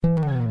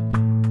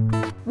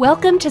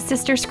Welcome to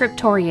Sister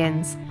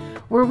Scriptorians,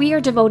 where we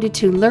are devoted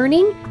to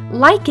learning,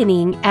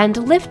 likening, and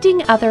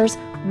lifting others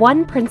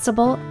one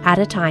principle at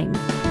a time.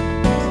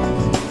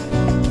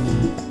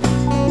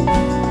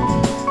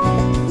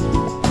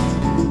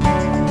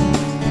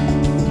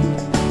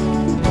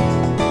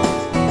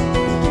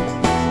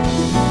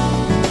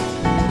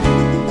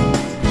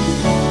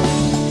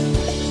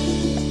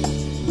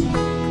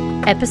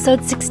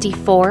 Episode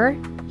 64,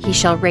 He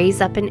Shall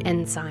Raise Up an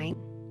Ensign.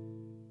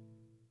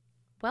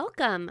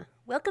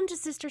 Welcome to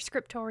Sister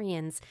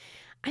Scriptorians.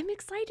 I'm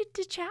excited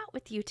to chat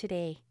with you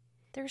today.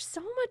 There's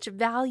so much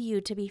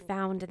value to be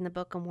found in the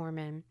Book of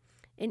Mormon.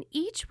 And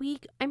each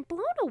week I'm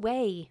blown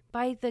away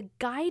by the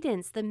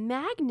guidance, the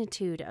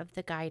magnitude of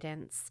the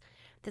guidance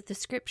that the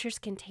scriptures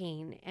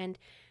contain and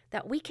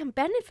that we can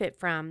benefit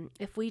from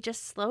if we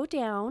just slow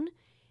down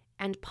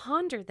and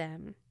ponder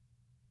them.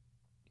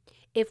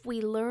 If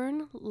we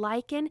learn,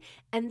 liken,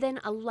 and then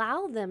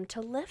allow them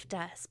to lift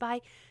us by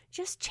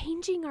just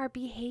changing our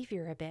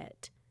behavior a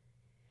bit.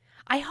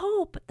 I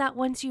hope that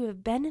once you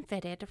have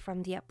benefited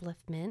from the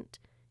upliftment,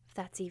 if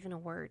that's even a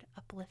word,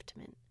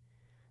 upliftment,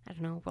 I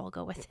don't know, we'll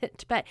go with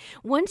it. But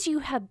once you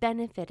have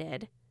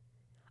benefited,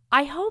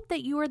 I hope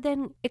that you are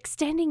then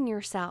extending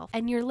yourself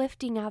and you're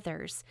lifting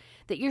others,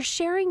 that you're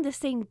sharing the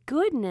same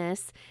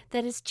goodness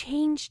that has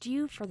changed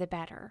you for the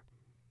better.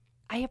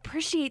 I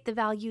appreciate the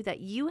value that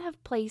you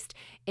have placed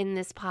in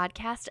this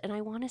podcast, and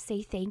I want to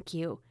say thank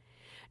you.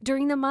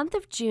 During the month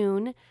of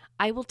June,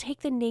 I will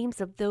take the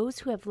names of those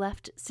who have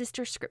left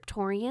Sister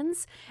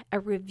Scriptorians a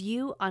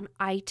review on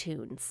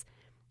iTunes,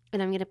 and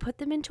I'm going to put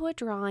them into a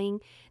drawing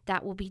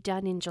that will be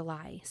done in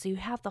July. So you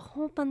have the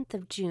whole month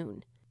of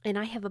June. And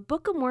I have a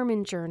Book of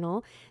Mormon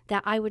journal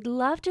that I would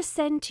love to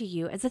send to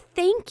you as a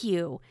thank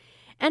you,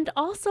 and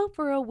also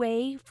for a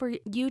way for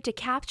you to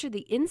capture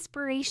the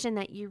inspiration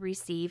that you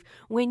receive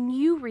when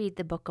you read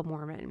the Book of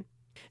Mormon.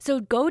 So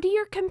go to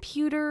your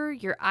computer,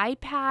 your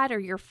iPad, or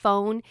your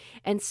phone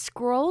and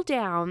scroll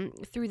down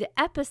through the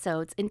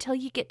episodes until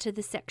you get to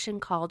the section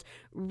called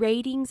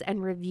Ratings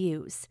and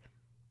Reviews.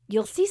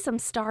 You'll see some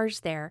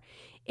stars there,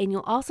 and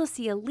you'll also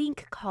see a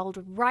link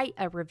called Write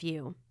a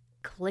Review.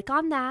 Click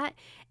on that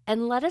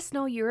and let us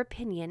know your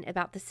opinion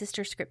about the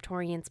Sister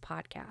Scriptorians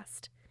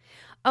podcast.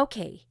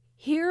 Okay,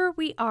 here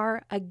we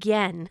are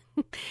again.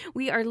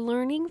 We are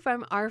learning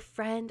from our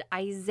friend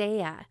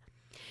Isaiah.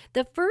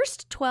 The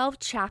first 12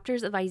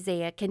 chapters of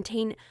Isaiah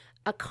contain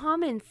a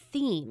common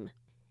theme,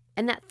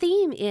 and that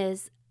theme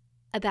is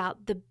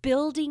about the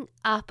building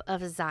up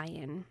of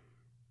Zion.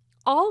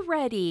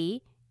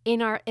 Already in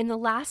the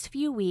last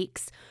few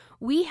weeks,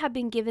 we have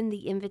been given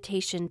the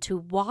invitation to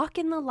walk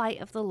in the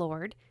light of the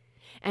Lord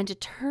and to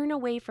turn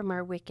away from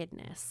our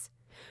wickedness.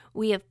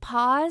 We have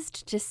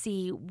paused to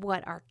see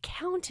what our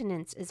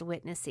countenance is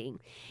witnessing.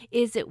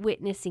 Is it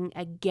witnessing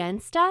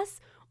against us,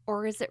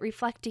 or is it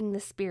reflecting the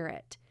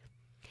Spirit?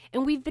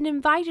 And we've been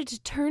invited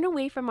to turn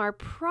away from our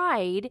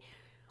pride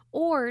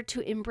or to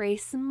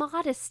embrace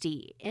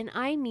modesty, and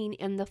I mean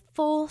in the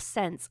full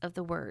sense of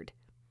the word.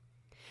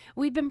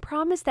 We've been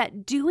promised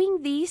that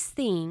doing these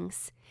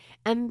things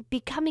and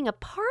becoming a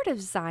part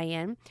of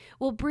Zion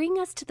will bring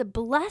us to the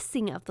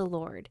blessing of the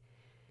Lord.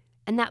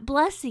 And that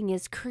blessing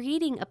is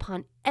creating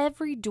upon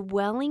every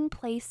dwelling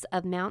place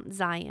of Mount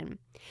Zion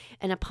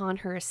and upon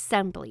her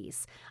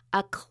assemblies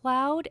a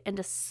cloud and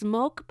a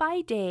smoke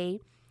by day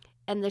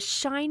and the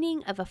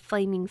shining of a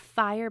flaming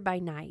fire by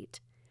night.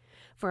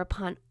 For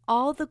upon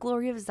all the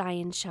glory of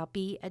Zion shall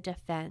be a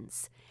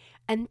defense.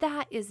 And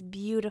that is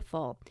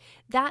beautiful.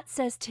 That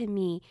says to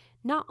me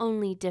not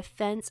only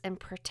defense and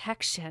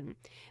protection,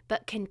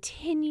 but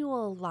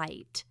continual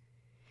light,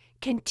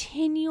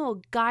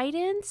 continual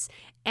guidance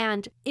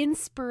and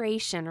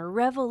inspiration or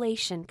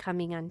revelation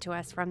coming unto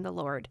us from the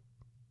Lord.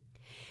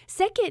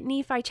 2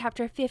 Nephi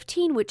chapter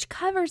 15, which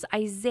covers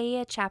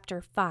Isaiah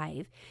chapter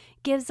 5,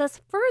 gives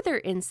us further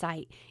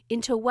insight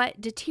into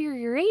what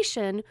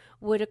deterioration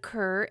would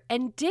occur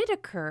and did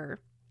occur,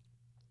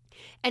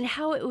 and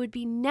how it would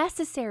be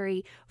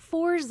necessary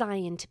for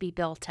Zion to be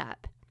built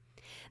up.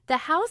 The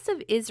house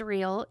of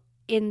Israel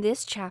in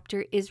this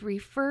chapter is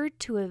referred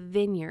to a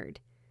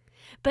vineyard,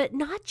 but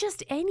not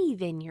just any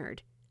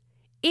vineyard.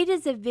 It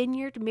is a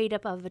vineyard made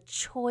up of a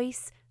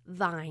choice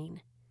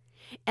vine.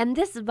 And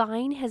this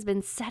vine has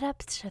been set up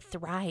to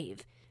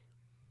thrive.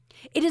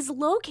 It is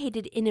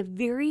located in a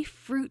very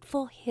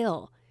fruitful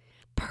hill,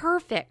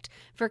 perfect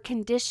for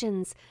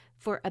conditions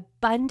for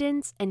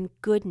abundance and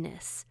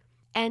goodness.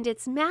 And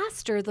its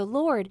master, the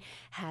Lord,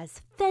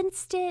 has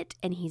fenced it,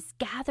 and he's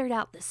gathered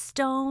out the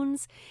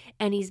stones,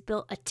 and he's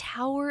built a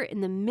tower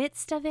in the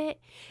midst of it,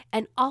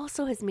 and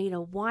also has made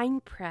a wine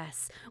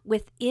press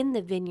within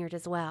the vineyard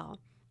as well.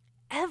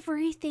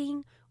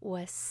 Everything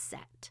was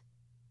set.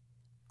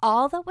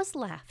 All that was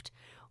left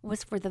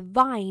was for the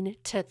vine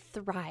to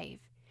thrive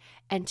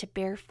and to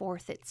bear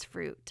forth its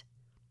fruit.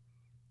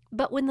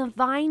 But when the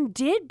vine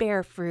did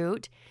bear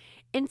fruit,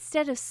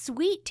 instead of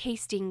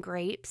sweet-tasting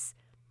grapes,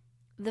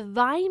 the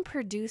vine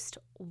produced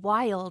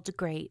wild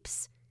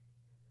grapes.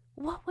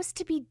 What was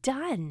to be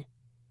done?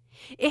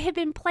 It had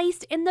been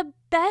placed in the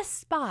best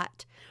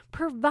spot,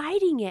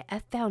 providing it a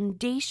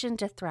foundation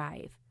to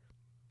thrive.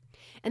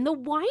 And the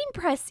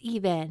winepress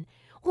even,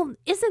 well,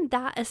 isn't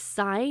that a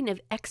sign of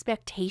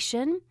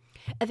expectation,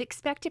 of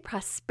expected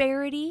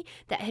prosperity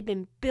that had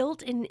been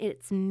built in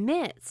its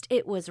midst?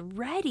 It was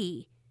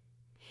ready.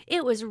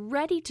 It was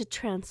ready to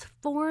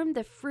transform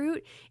the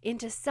fruit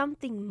into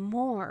something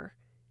more.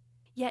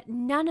 Yet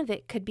none of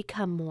it could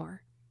become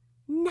more.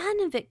 None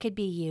of it could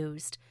be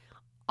used.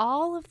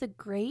 All of the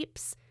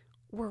grapes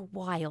were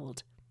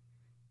wild.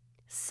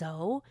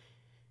 So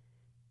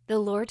the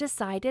Lord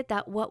decided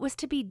that what was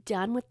to be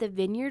done with the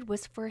vineyard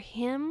was for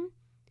him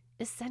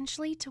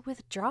essentially to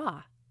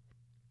withdraw.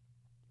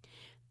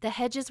 The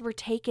hedges were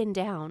taken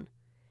down,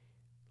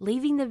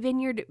 leaving the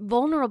vineyard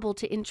vulnerable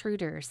to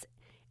intruders,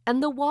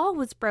 and the wall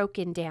was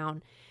broken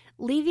down,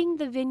 leaving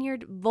the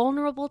vineyard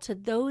vulnerable to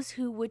those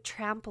who would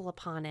trample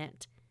upon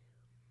it.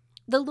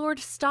 The Lord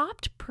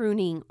stopped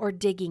pruning or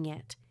digging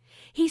it.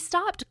 He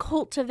stopped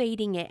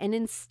cultivating it, and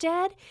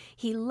instead,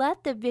 he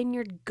let the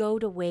vineyard go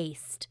to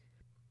waste.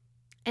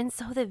 And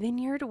so the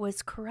vineyard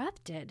was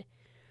corrupted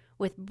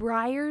with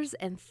briars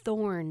and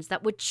thorns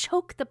that would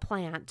choke the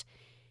plant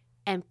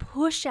and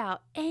push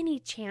out any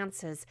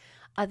chances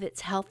of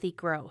its healthy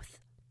growth.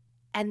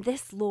 And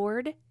this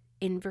Lord,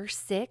 in verse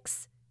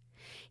 6,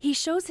 he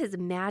shows his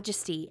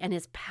majesty and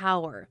his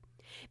power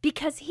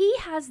because he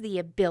has the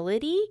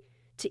ability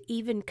to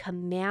even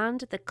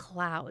command the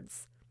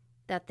clouds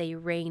that they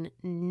rain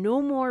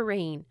no more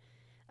rain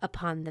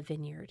upon the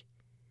vineyard,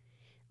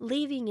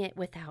 leaving it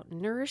without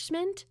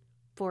nourishment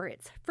for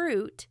its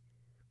fruit,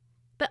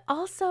 but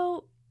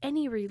also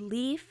any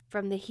relief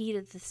from the heat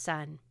of the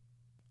sun.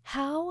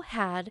 How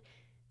had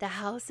the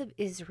house of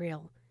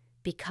Israel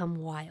become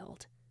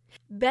wild?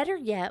 Better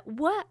yet,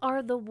 what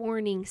are the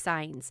warning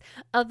signs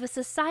of a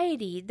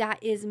society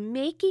that is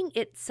making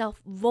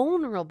itself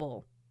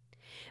vulnerable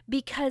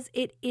because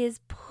it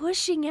is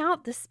pushing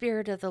out the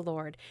Spirit of the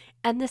Lord,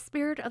 and the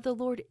Spirit of the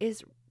Lord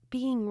is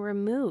being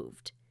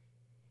removed?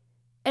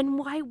 And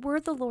why were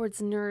the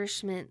Lord's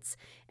nourishments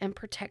and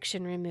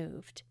protection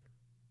removed?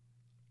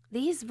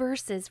 These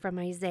verses from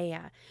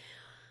Isaiah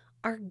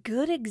are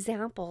good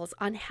examples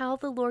on how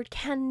the Lord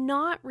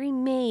cannot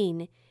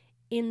remain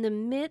in the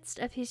midst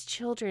of his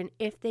children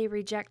if they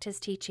reject his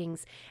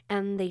teachings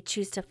and they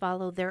choose to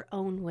follow their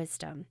own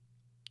wisdom.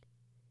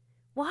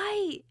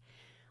 Why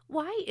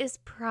is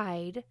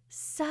pride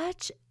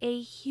such a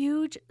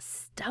huge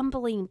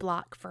stumbling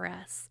block for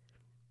us?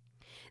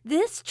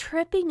 This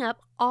tripping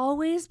up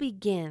always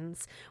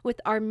begins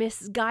with our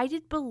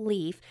misguided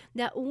belief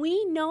that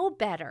we know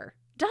better,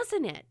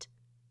 doesn't it?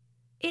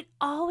 It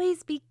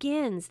always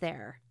begins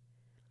there.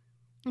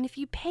 And if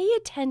you pay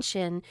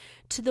attention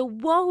to the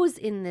woes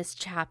in this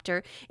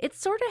chapter, it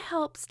sort of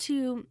helps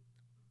to,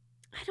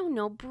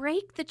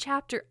 break the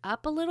chapter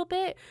up a little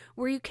bit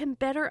where you can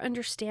better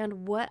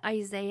understand what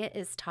Isaiah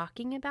is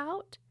talking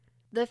about.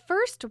 The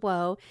first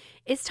woe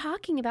is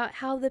talking about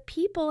how the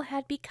people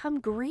had become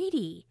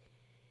greedy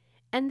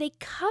and they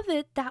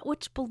covet that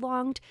which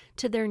belonged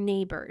to their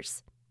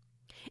neighbors.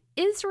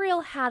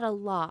 Israel had a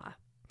law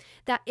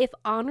that, if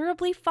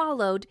honorably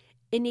followed,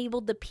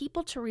 enabled the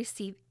people to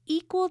receive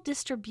equal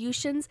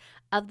distributions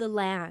of the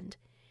land.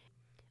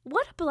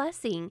 What a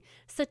blessing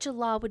such a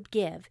law would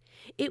give.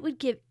 It would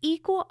give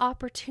equal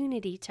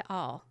opportunity to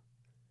all.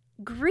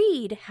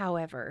 Greed,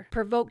 however,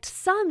 provoked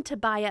some to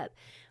buy up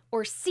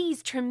or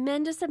seize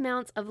tremendous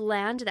amounts of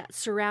land that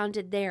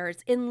surrounded theirs,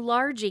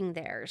 enlarging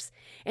theirs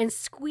and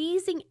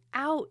squeezing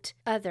out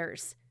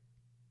others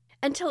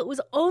until it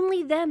was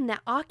only them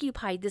that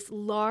occupied this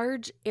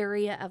large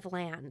area of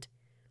land.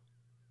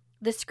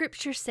 The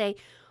scriptures say,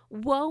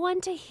 "Woe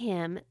unto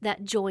him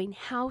that join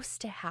house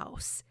to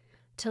house,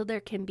 till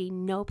there can be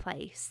no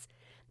place,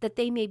 that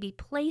they may be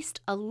placed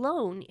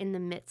alone in the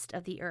midst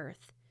of the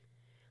earth."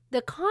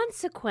 The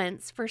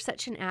consequence for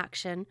such an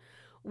action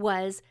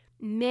was,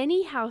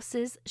 "Many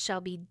houses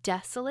shall be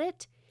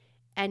desolate,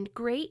 and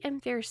great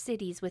and fair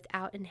cities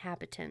without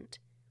inhabitant."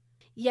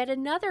 Yet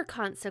another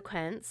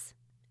consequence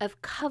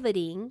of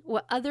coveting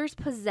what others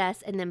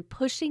possess and then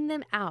pushing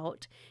them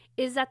out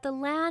is that the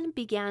land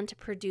began to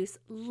produce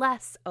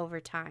less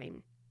over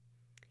time.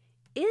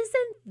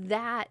 Isn't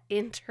that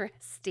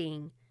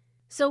interesting?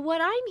 So what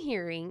I'm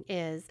hearing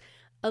is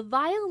a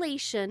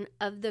violation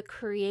of the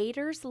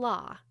Creator's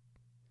law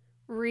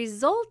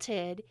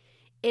resulted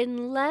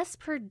in less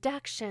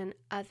production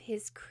of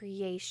his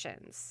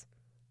creations.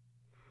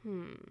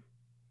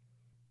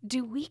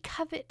 Do we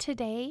covet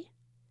today?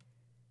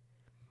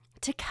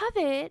 To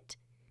covet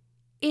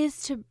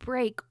is to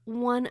break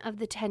one of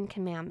the 10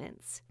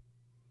 commandments.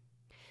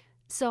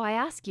 So I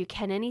ask you,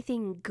 can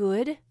anything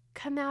good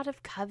come out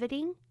of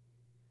coveting?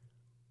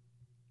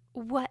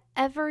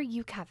 Whatever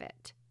you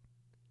covet,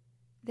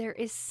 there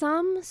is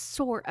some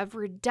sort of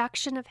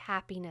reduction of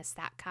happiness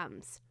that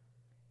comes.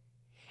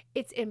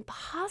 It's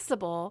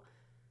impossible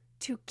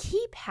to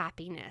keep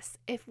happiness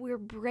if we're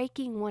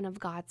breaking one of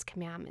God's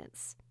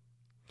commandments,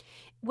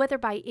 whether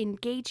by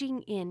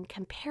engaging in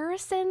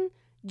comparison,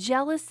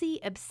 jealousy,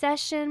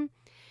 obsession,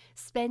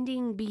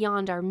 spending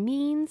beyond our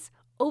means,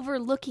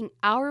 overlooking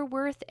our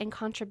worth and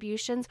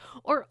contributions,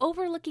 or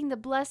overlooking the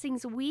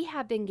blessings we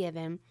have been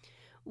given,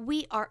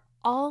 we are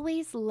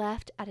always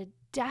left at a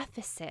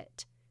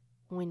deficit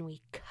when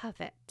we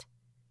covet.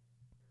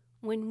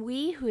 When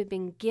we who have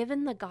been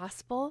given the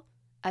gospel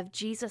of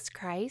Jesus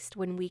Christ,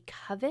 when we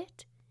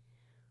covet,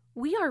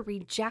 we are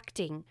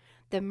rejecting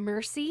the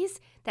mercies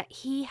that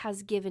He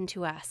has given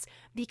to us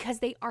because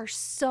they are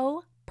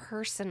so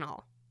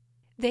personal.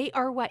 They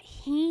are what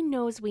He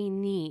knows we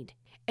need.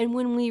 And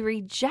when we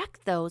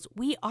reject those,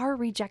 we are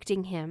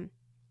rejecting Him.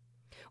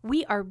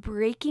 We are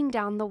breaking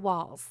down the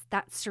walls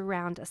that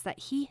surround us, that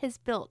He has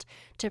built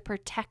to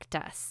protect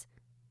us,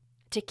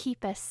 to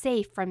keep us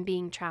safe from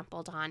being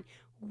trampled on.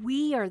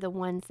 We are the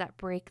ones that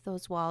break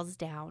those walls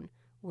down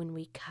when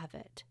we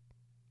covet.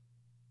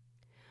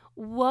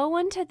 Woe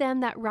unto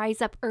them that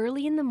rise up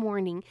early in the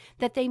morning,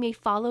 that they may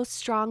follow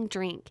strong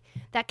drink,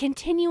 that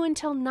continue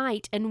until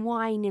night, and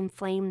wine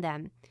inflame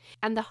them.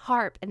 And the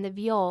harp and the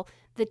viol,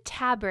 the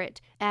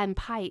tabret and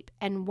pipe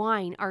and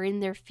wine are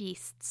in their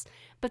feasts.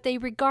 But they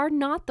regard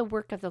not the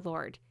work of the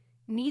Lord,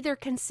 neither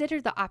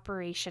consider the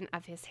operation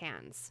of His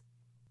hands.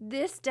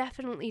 This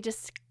definitely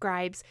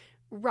describes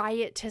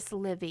riotous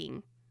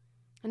living.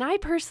 And I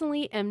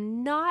personally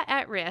am not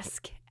at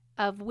risk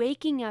of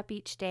waking up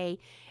each day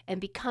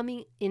and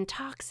becoming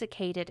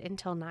intoxicated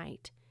until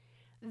night.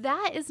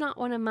 That is not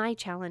one of my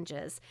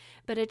challenges,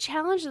 but a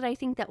challenge that I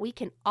think that we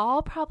can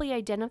all probably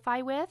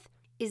identify with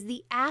is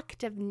the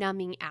act of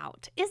numbing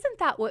out. Isn't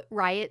that what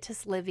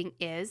riotous living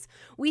is?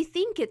 We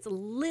think it's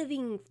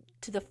living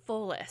to the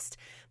fullest,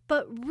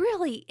 but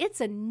really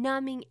it's a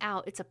numbing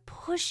out. It's a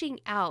pushing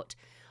out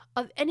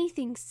of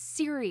anything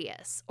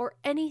serious or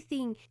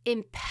anything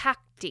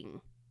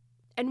impacting.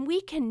 And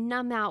we can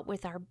numb out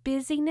with our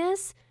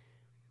busyness,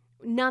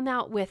 numb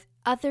out with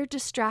other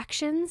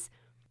distractions,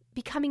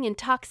 becoming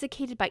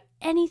intoxicated by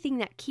anything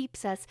that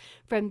keeps us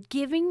from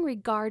giving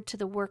regard to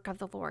the work of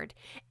the Lord.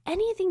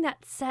 Anything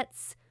that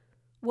sets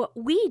what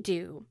we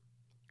do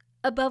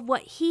above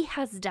what He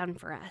has done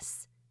for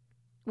us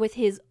with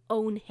His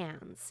own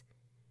hands.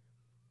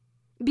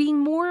 Being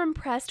more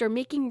impressed or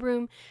making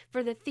room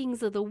for the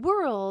things of the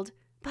world,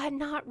 but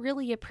not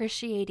really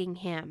appreciating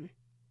Him.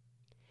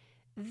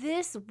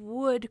 This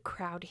would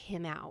crowd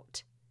Him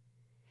out.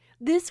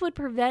 This would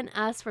prevent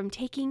us from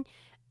taking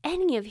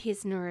any of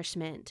His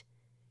nourishment.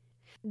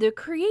 The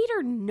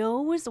Creator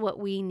knows what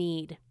we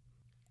need.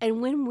 And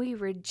when we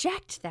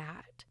reject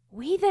that,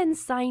 we then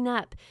sign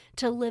up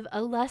to live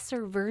a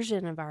lesser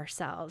version of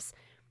ourselves.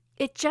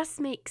 It just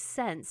makes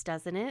sense,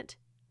 doesn't it?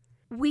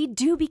 We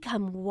do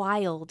become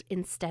wild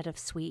instead of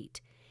sweet.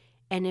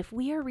 And if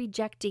we are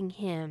rejecting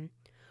Him,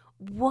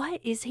 what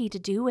is He to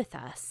do with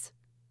us?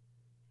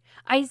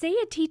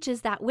 Isaiah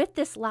teaches that with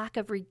this lack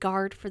of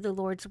regard for the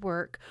Lord's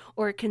work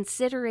or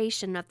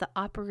consideration of the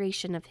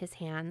operation of His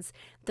hands,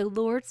 the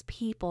Lord's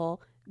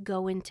people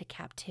go into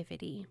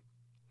captivity.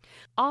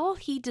 All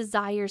He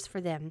desires for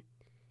them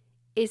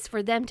is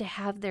for them to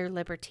have their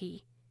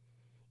liberty,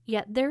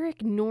 yet their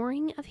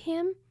ignoring of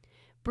Him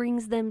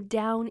brings them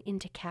down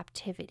into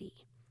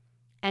captivity.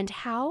 And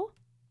how?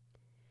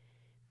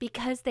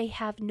 Because they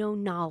have no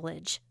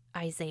knowledge,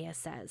 Isaiah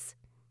says.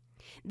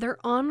 Their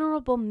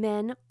honorable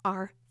men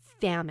are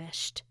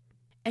famished.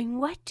 And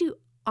what do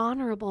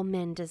honorable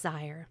men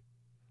desire?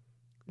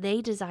 They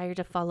desire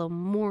to follow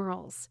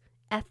morals,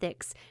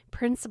 ethics,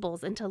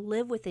 principles, and to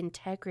live with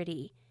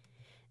integrity.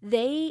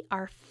 They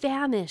are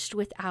famished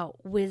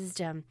without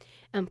wisdom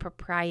and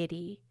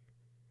propriety,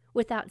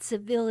 without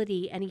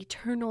civility and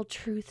eternal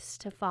truths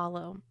to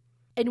follow,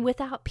 and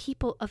without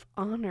people of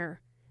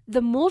honor.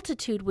 The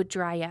multitude would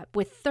dry up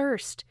with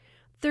thirst,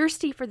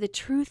 thirsty for the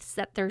truths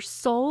that their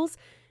souls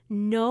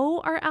know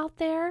are out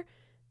there,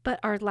 but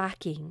are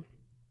lacking.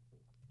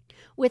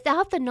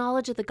 Without the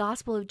knowledge of the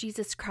gospel of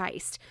Jesus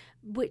Christ,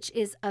 which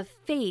is of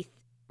faith,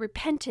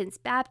 repentance,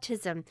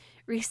 baptism,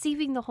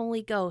 receiving the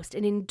Holy Ghost,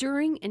 and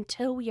enduring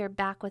until we are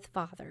back with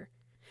Father.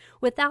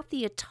 Without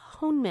the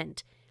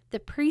atonement, the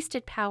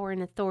priesthood power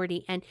and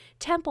authority, and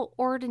temple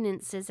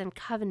ordinances and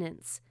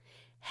covenants,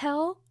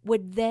 hell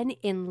would then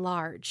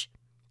enlarge,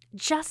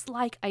 just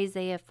like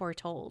Isaiah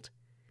foretold.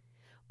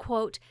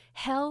 Quote,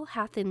 hell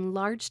hath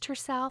enlarged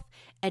herself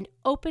and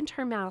opened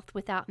her mouth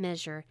without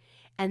measure,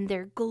 and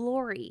their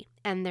glory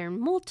and their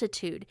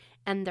multitude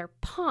and their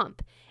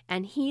pomp,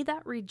 and he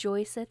that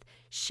rejoiceth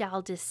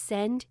shall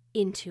descend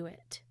into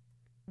it.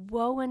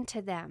 Woe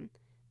unto them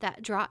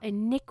that draw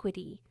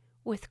iniquity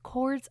with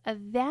cords of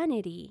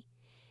vanity,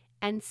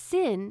 and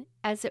sin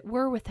as it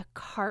were with a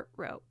cart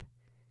rope.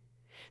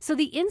 So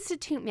the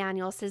Institute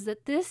Manual says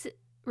that this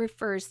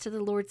refers to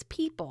the Lord's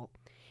people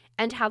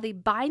and how they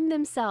bind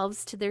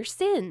themselves to their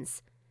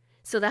sins.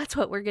 So that's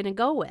what we're going to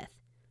go with.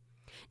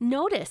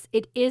 Notice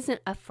it isn't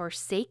a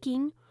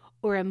forsaking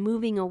or a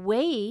moving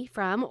away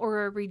from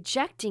or a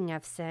rejecting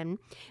of sin,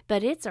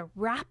 but it's a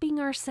wrapping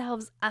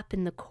ourselves up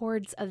in the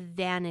cords of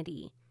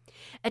vanity,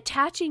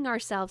 attaching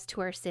ourselves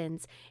to our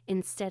sins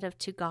instead of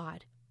to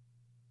God.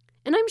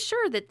 And I'm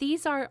sure that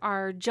these are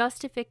our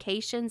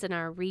justifications and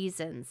our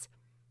reasons,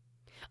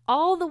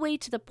 all the way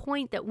to the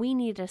point that we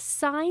need a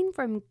sign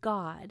from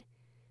God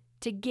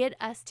to get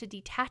us to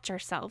detach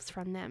ourselves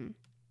from them.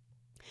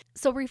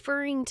 So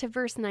referring to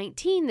verse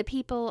 19, the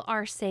people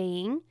are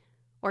saying,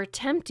 or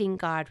tempting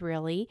God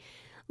really,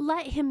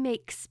 let him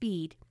make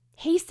speed,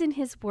 hasten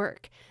his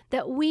work,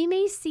 that we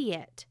may see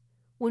it.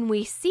 When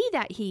we see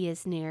that he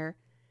is near,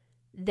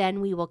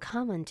 then we will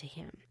come unto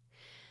him.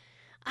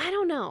 I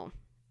don't know.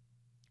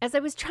 As I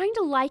was trying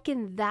to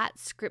liken that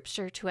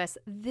scripture to us,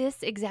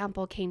 this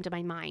example came to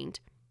my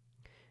mind.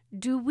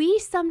 Do we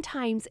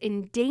sometimes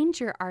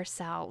endanger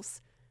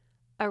ourselves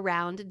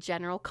around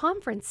general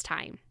conference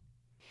time?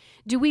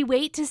 Do we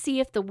wait to see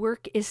if the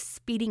work is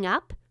speeding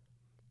up?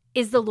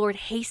 Is the Lord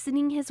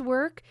hastening his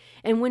work?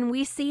 And when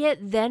we see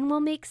it, then we'll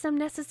make some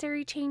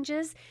necessary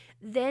changes.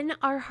 Then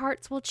our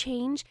hearts will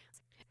change.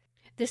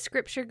 The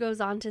scripture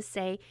goes on to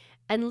say,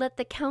 and let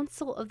the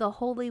counsel of the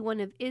Holy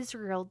One of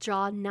Israel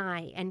draw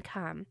nigh and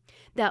come,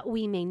 that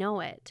we may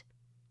know it.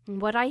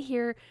 And what I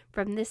hear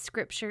from this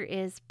scripture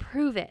is,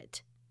 prove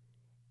it,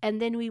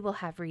 and then we will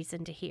have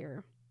reason to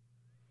hear.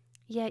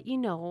 Yet you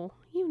know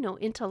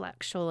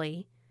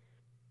intellectually,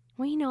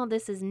 we know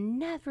this is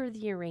never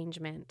the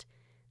arrangement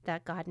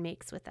that God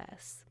makes with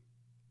us.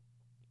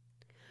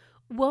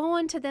 Woe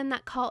unto them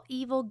that call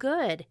evil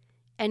good,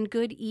 and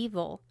good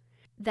evil,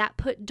 that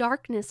put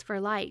darkness for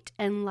light,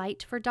 and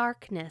light for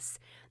darkness,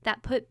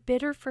 that put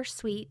bitter for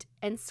sweet,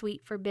 and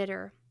sweet for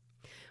bitter,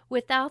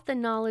 without the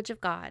knowledge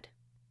of God,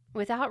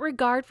 without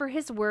regard for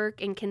his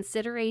work and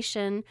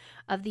consideration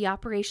of the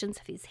operations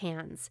of his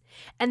hands,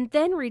 and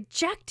then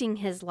rejecting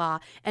his law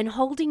and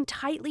holding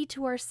tightly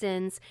to our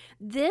sins.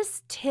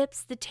 This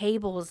tips the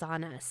tables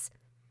on us,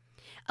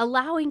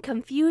 allowing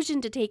confusion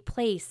to take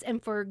place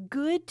and for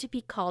good to be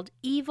called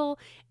evil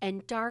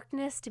and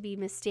darkness to be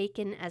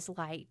mistaken as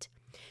light.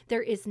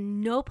 There is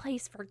no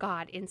place for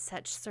God in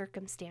such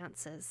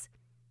circumstances.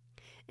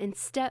 And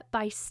step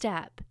by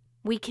step,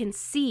 we can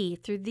see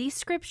through these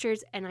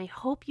scriptures, and I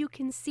hope you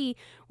can see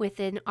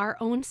within our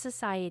own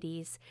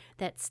societies,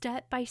 that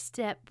step by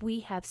step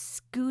we have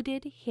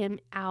scooted him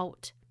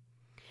out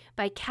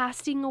by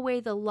casting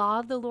away the law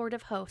of the Lord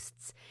of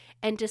hosts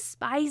and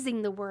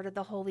despising the word of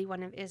the Holy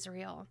One of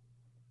Israel.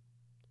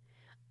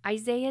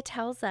 Isaiah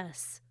tells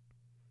us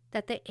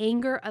that the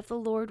anger of the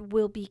Lord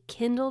will be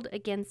kindled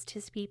against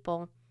his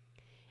people,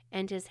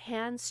 and his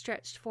hand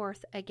stretched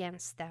forth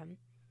against them.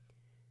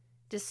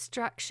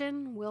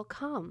 Destruction will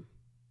come.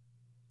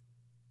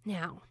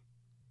 Now,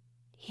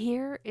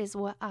 here is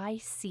what I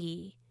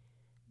see,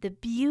 the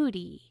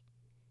beauty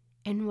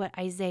in what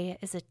Isaiah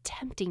is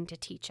attempting to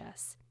teach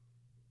us,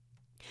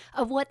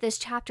 of what this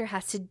chapter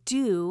has to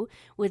do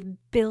with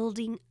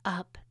building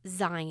up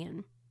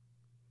Zion.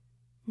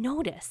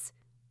 Notice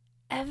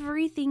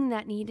everything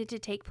that needed to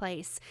take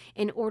place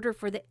in order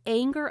for the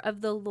anger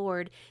of the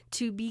Lord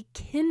to be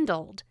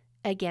kindled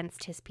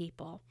against his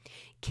people.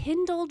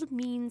 Kindled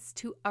means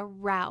to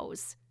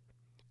arouse.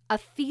 A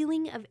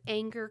feeling of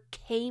anger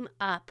came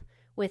up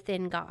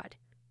within God.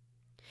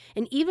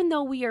 And even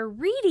though we are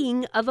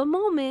reading of a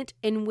moment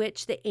in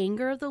which the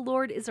anger of the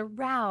Lord is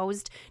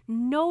aroused,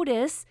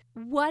 notice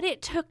what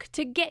it took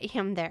to get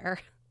him there.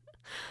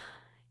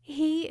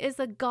 He is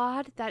a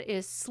God that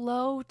is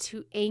slow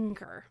to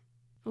anger.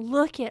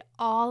 Look at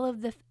all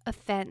of the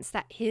offense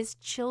that his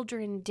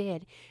children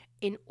did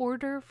in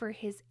order for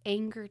his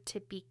anger to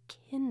be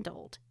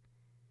kindled.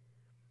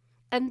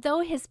 And though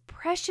his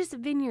precious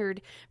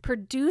vineyard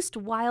produced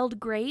wild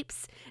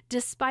grapes,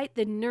 despite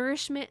the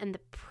nourishment and the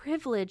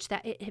privilege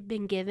that it had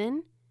been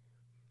given,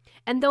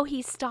 and though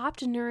he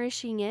stopped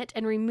nourishing it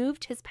and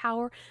removed his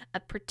power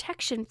of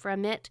protection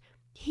from it,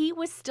 he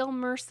was still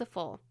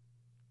merciful.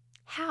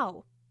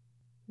 How?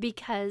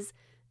 Because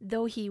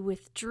though he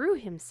withdrew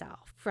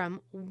himself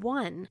from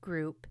one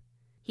group,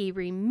 he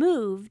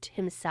removed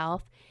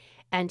himself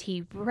and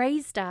he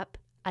raised up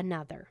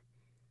another.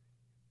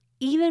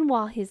 Even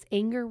while his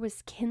anger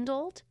was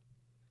kindled,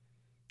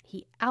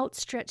 he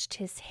outstretched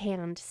his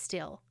hand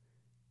still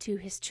to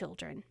his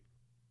children.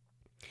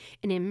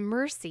 And in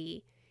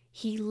mercy,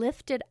 he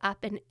lifted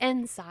up an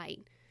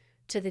ensign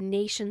to the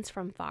nations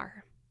from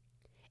far.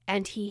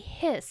 And he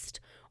hissed,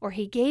 or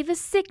he gave a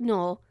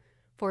signal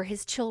for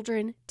his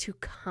children to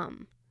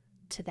come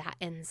to that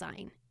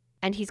ensign.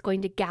 And he's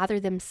going to gather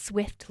them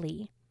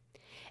swiftly.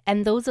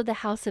 And those of the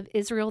house of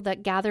Israel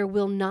that gather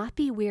will not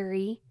be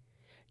weary,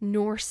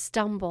 nor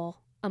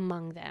stumble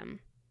among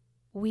them.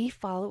 We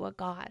follow a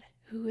God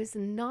who is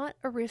not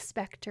a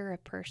respecter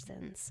of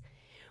persons.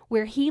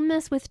 Where he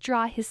must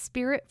withdraw his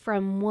spirit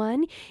from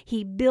one,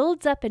 he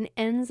builds up an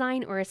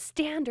ensign or a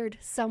standard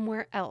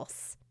somewhere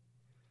else.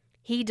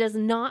 He does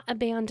not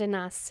abandon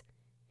us.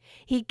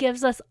 He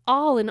gives us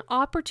all an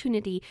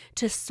opportunity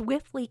to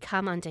swiftly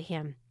come unto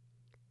him.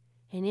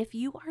 And if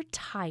you are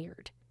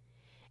tired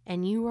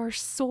and you are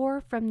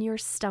sore from your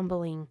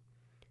stumbling,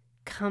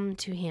 come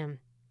to him.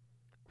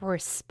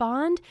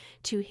 Respond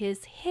to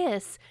his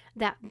hiss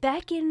that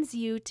beckons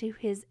you to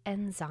his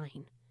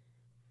ensign,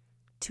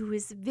 to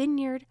his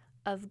vineyard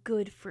of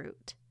good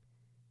fruit,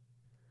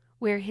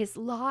 where his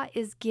law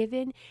is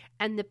given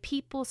and the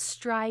people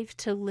strive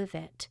to live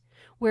it,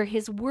 where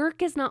his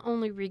work is not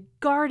only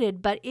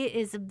regarded, but it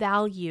is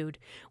valued,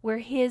 where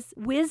his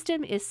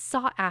wisdom is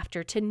sought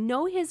after to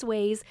know his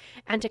ways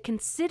and to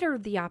consider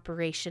the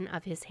operation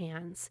of his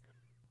hands,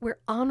 where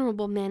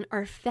honorable men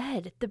are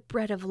fed the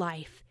bread of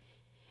life,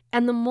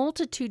 and the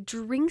multitude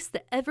drinks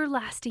the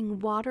everlasting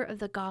water of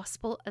the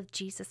gospel of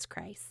Jesus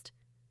Christ,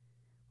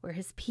 where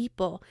his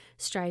people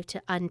strive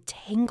to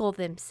untangle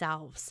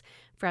themselves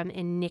from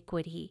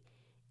iniquity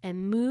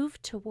and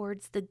move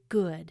towards the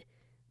good,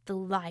 the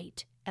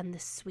light, and the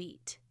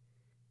sweet.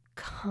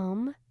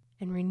 Come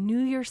and renew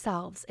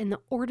yourselves in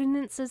the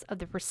ordinances of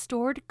the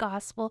restored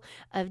gospel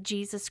of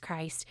Jesus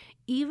Christ,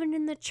 even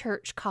in the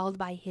church called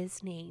by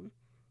his name,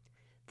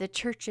 the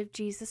Church of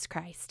Jesus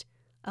Christ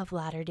of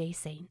Latter-day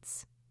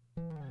Saints.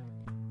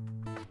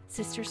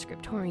 Sister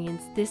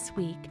Scriptorians, this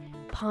week,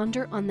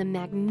 ponder on the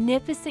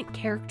magnificent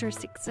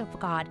characteristics of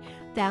God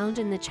found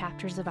in the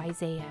chapters of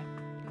Isaiah.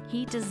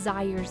 He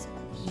desires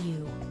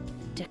you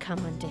to come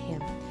unto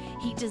him.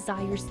 He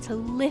desires to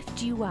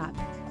lift you up.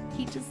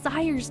 He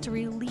desires to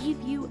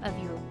relieve you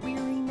of your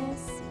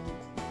weariness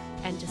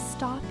and to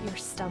stop your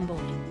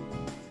stumbling.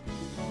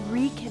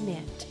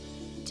 Recommit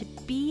to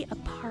be a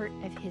part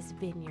of his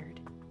vineyard.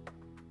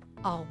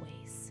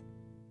 Always.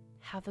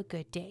 Have a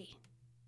good day.